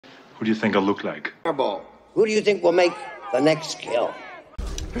Who do you think I look like? Rambo. Who do you think will make the next kill?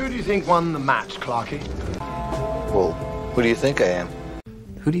 Who do you think won the match, Clarky? Well, who do you think I am?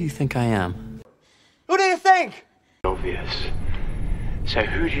 Who do you think I am? Who do you think? Obvious. So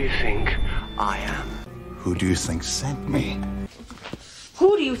who do you think I am? Who do you think sent me?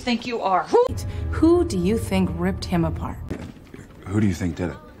 Who do you think you are? Who do you think ripped him apart? Who do you think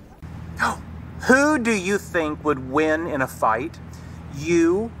did it? Who do you think would win in a fight?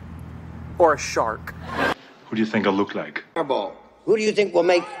 You or a shark? Who do you think I look like? Rambo. Who do you think will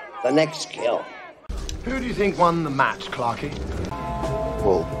make the next kill? Who do you think won the match, Clarky?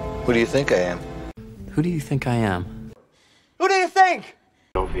 Well, who do you think I am? Who do you think I am? Who do you think?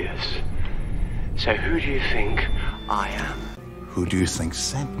 Obvious. So who do you think I am? Who do you think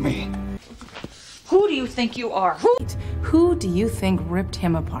sent me? Who do you think you are? Who do you think ripped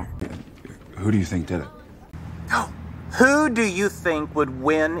him apart? Who do you think did it? Who do you think would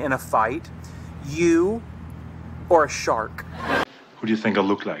win in a fight? You or a shark? Who do you think I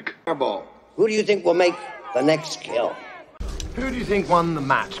look like? Rambo. Who do you think will make the next kill? Who do you think won the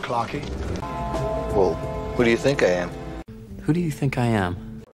match, Clarky? Well, who do you think I am? Who do you think I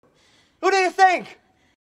am? Who do you think?